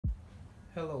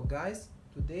Hello guys,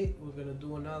 today we're gonna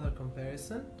do another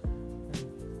comparison.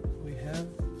 And we have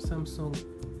Samsung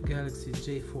Galaxy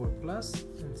J4 Plus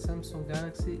and Samsung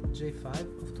Galaxy J5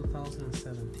 of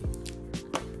 2017.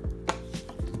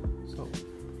 So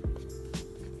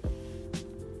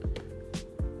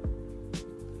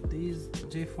these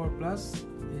J4 Plus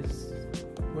is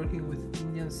working with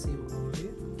Indian SIM only,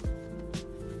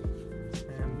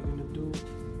 and we're gonna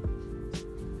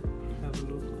have a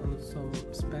look on some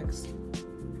specs.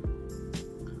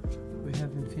 We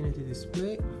have infinity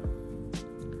display,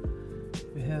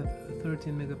 we have a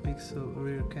 13 megapixel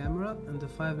rear camera and a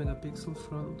 5 megapixel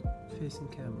front facing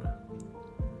camera.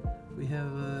 We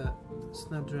have a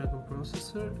Snapdragon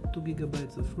processor, 2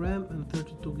 gigabytes of RAM and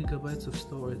 32 gigabytes of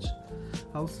storage.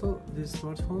 Also, this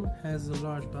smartphone has a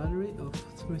large battery of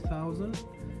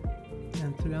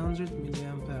 3300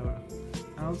 mAh.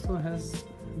 Also has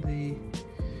the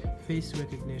face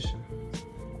recognition.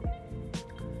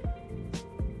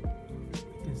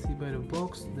 See by the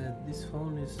box that this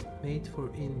phone is made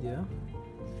for India.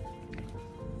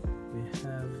 We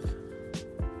have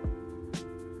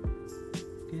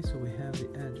so we have the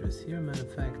address here,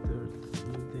 manufactured,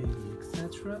 daily,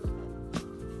 etc.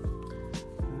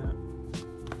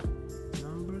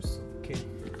 Numbers. Okay,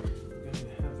 we're gonna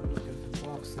have a look at the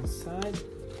box inside.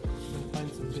 We'll find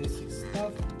some basic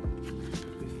stuff.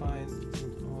 We find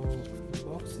in all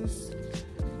boxes.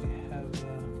 We have a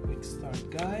quick start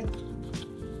guide.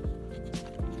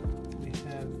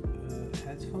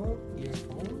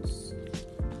 Earphones.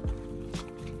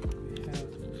 We have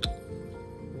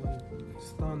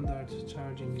standard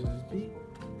charging USB.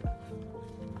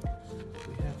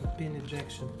 We have a pin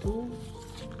ejection tool.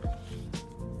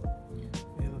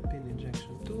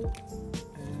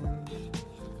 And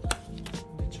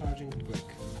the charging brick.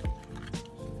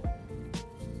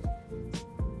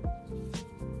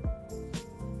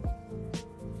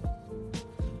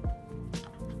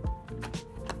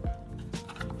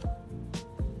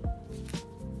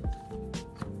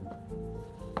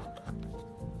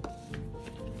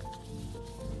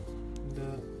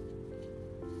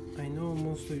 I know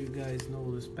most of you guys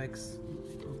know the specs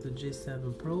of the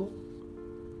J7 Pro,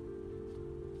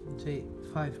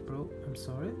 J5 Pro, I'm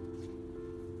sorry,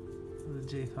 the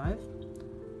J5,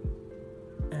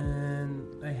 and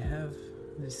I have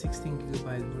the 16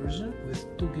 gigabyte version with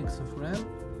 2 gigs of RAM,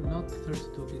 not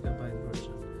 32 gigabyte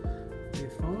version. The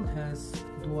phone has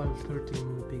dual 13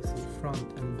 megapixel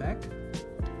front and back,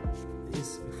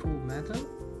 is full metal,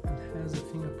 and has a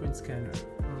fingerprint scanner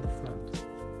on the front.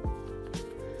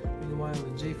 Meanwhile,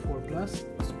 the J4 Plus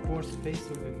supports face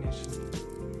recognition.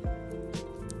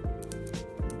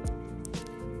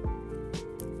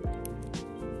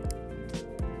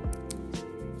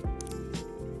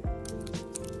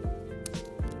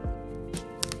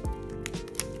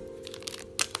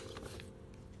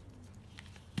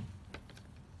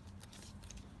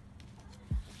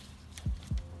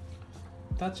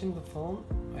 Touching the phone,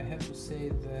 I have to say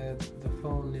that the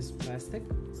phone is plastic.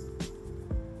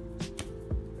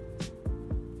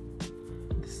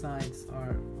 Sides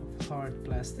are of hard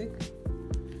plastic,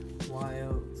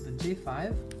 while the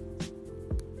J5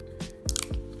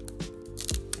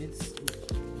 it's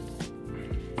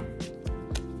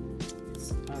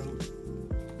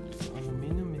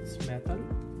aluminum, it's metal,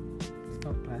 it's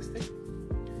not plastic,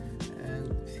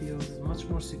 and feels much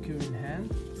more secure in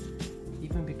hand,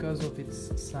 even because of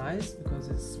its size, because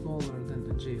it's smaller than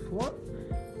the J4.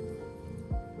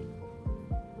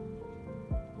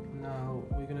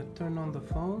 We're gonna turn on the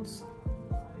phones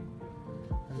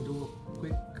and do a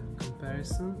quick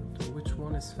comparison to which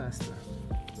one is faster.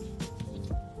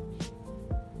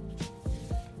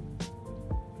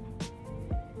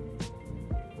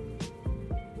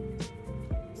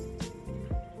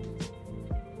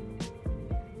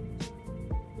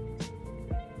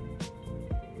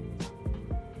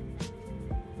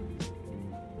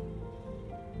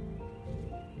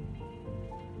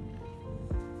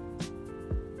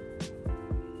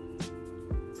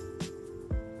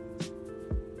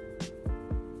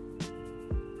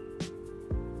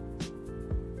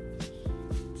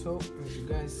 So, as you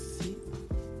guys see,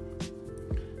 the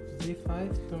J5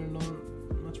 turned on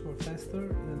much more faster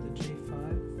than the J5.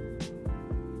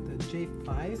 The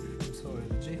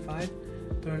J5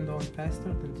 turned on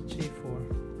faster than the J4.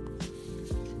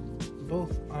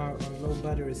 Both are on low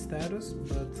battery status,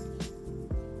 but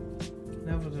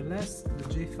nevertheless, the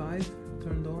J5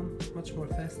 turned on much more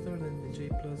faster than the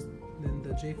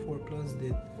J4 Plus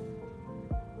did.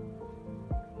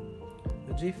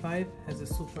 The J5 has a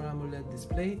Super AMOLED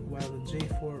display, while the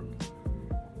J4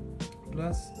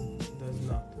 Plus does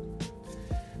not.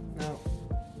 Now,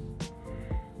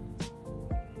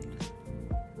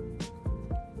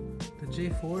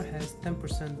 J4 has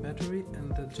 10% battery and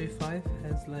the J5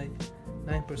 has like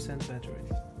 9% battery.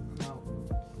 Now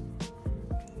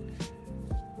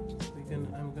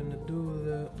I'm gonna do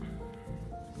the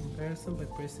comparison by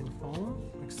pressing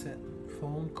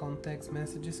phone, contacts,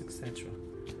 messages, etc.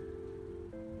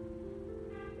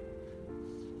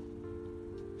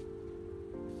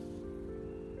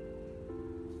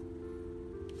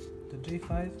 The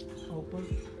J5 open.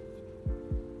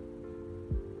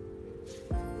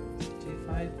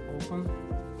 J5 open,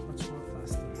 much more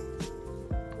faster.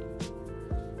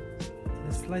 In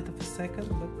a slight of a second,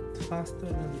 but faster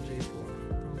than the J4.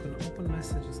 I'm gonna open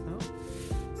messages now.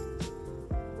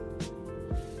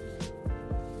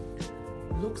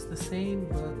 Looks the same,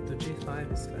 but the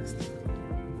J5 is faster.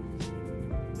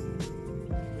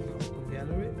 Open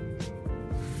gallery.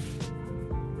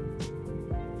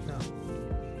 Now,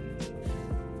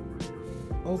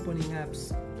 opening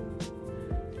apps,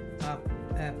 app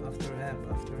after app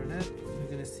after an app,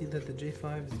 you're gonna see that the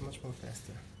J5 is much more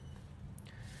faster.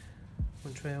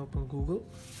 We'll try open Google.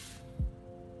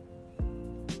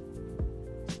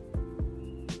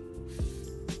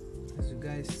 As you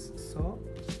guys saw,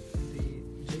 the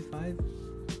J5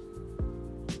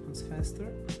 opens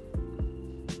faster.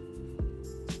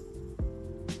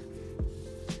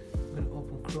 I'm gonna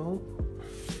open Chrome.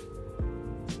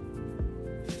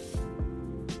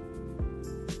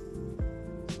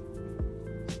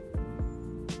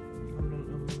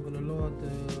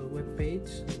 The web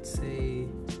page, let's say,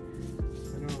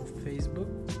 I don't know, Facebook,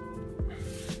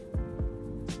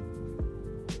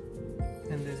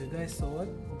 and as you guys saw it,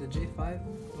 the J5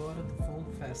 loaded the phone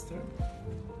faster.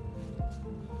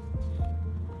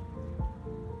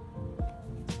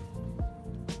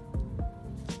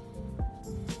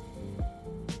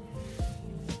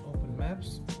 Open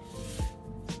Maps.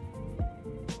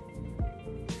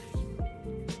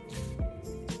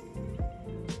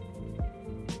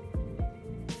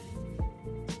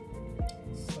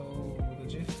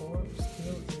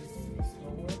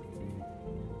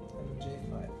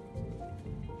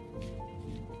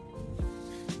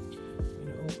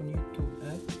 YouTube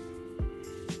app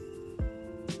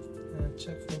and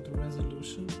check for the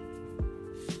resolution.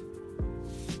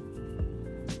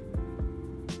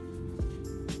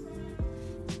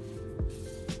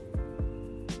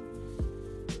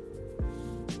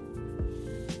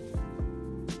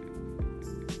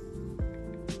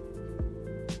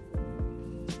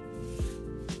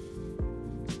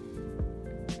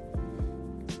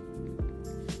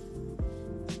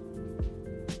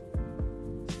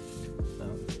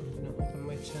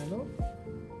 Channel,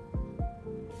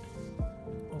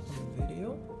 open the video,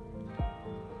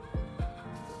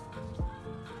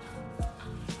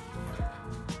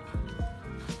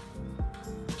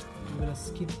 I'm gonna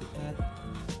skip the ad.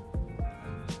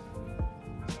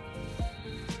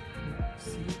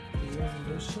 See the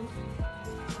resolution,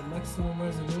 the maximum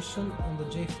resolution on the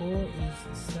J4 is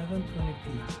 720p,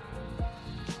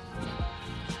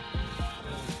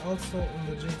 and also on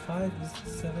the J5 is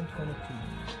 720p.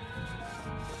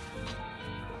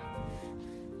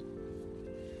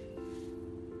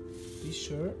 Be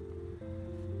sure.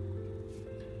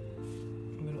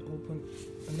 I'm gonna open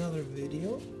another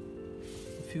video,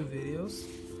 a few videos.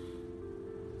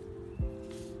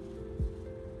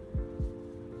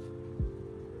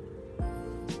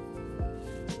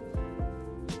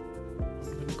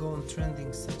 I'm gonna go on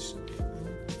trending section.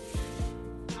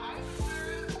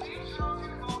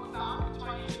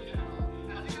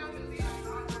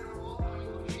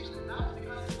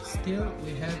 Still,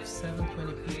 we have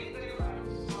 720p.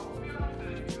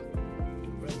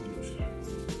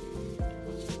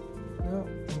 Now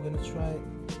I'm gonna try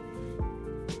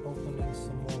opening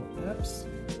some more apps.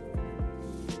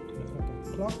 I'm gonna open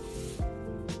clock.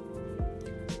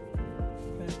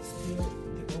 But still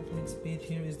the opening speed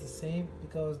here is the same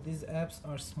because these apps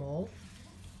are small.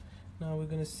 Now we're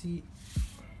gonna see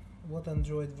what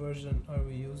Android version are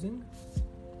we using.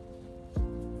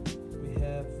 We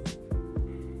have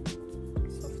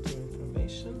software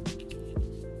information,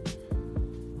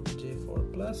 J4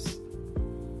 Plus.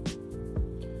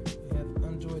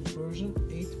 Android version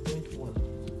 8.1,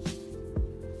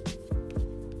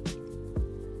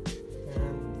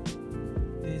 and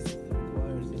this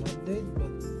requires an update,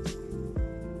 but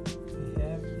we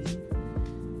have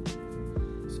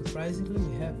surprisingly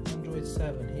we have Android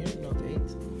 7 here, not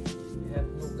 8. We have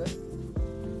Nougat,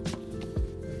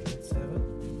 Android 7,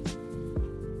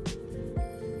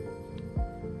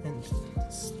 and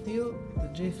still the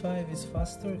J5 is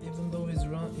faster, even though it's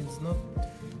not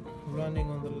running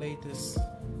on the latest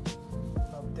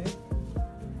update.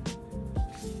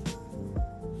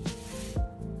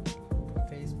 Open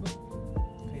Facebook.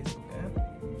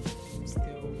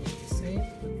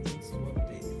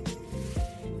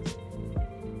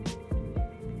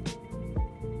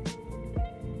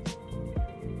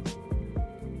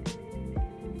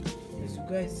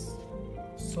 guys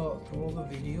saw through all the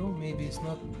video, maybe it's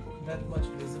not that much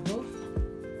visible.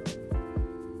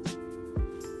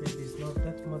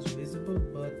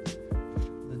 But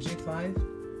the J5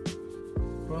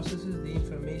 processes the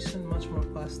information much more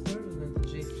faster than the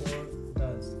J4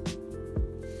 does.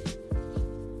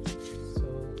 So,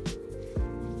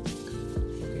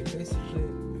 okay, basically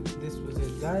this was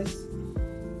it, guys.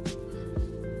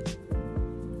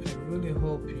 I really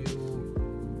hope you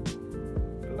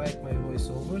like my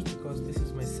voiceovers, because this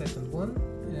is my second one,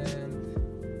 and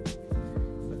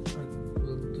I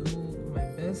will do my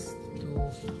best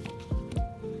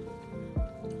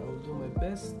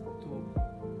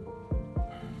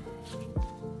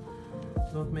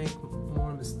to not make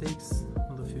more mistakes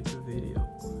on the future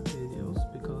videos,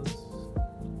 because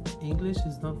English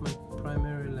is not my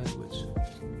primary language.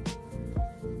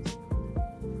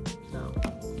 Now,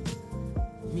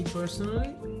 me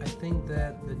personally, I think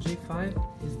that the J5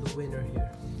 is the winner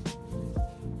here.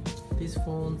 These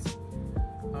phones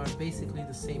are basically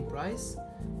the same price,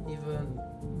 even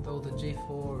though the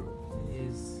J4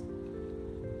 is,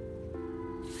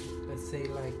 let's say,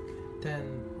 like 10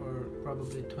 or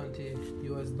probably $20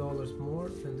 US more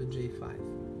than the J5,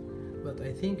 but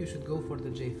I think you should go for the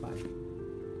J5.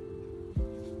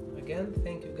 Again,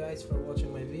 thank you guys for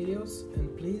watching my videos,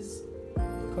 and please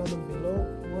comment below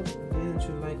what didn't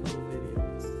you like on the video.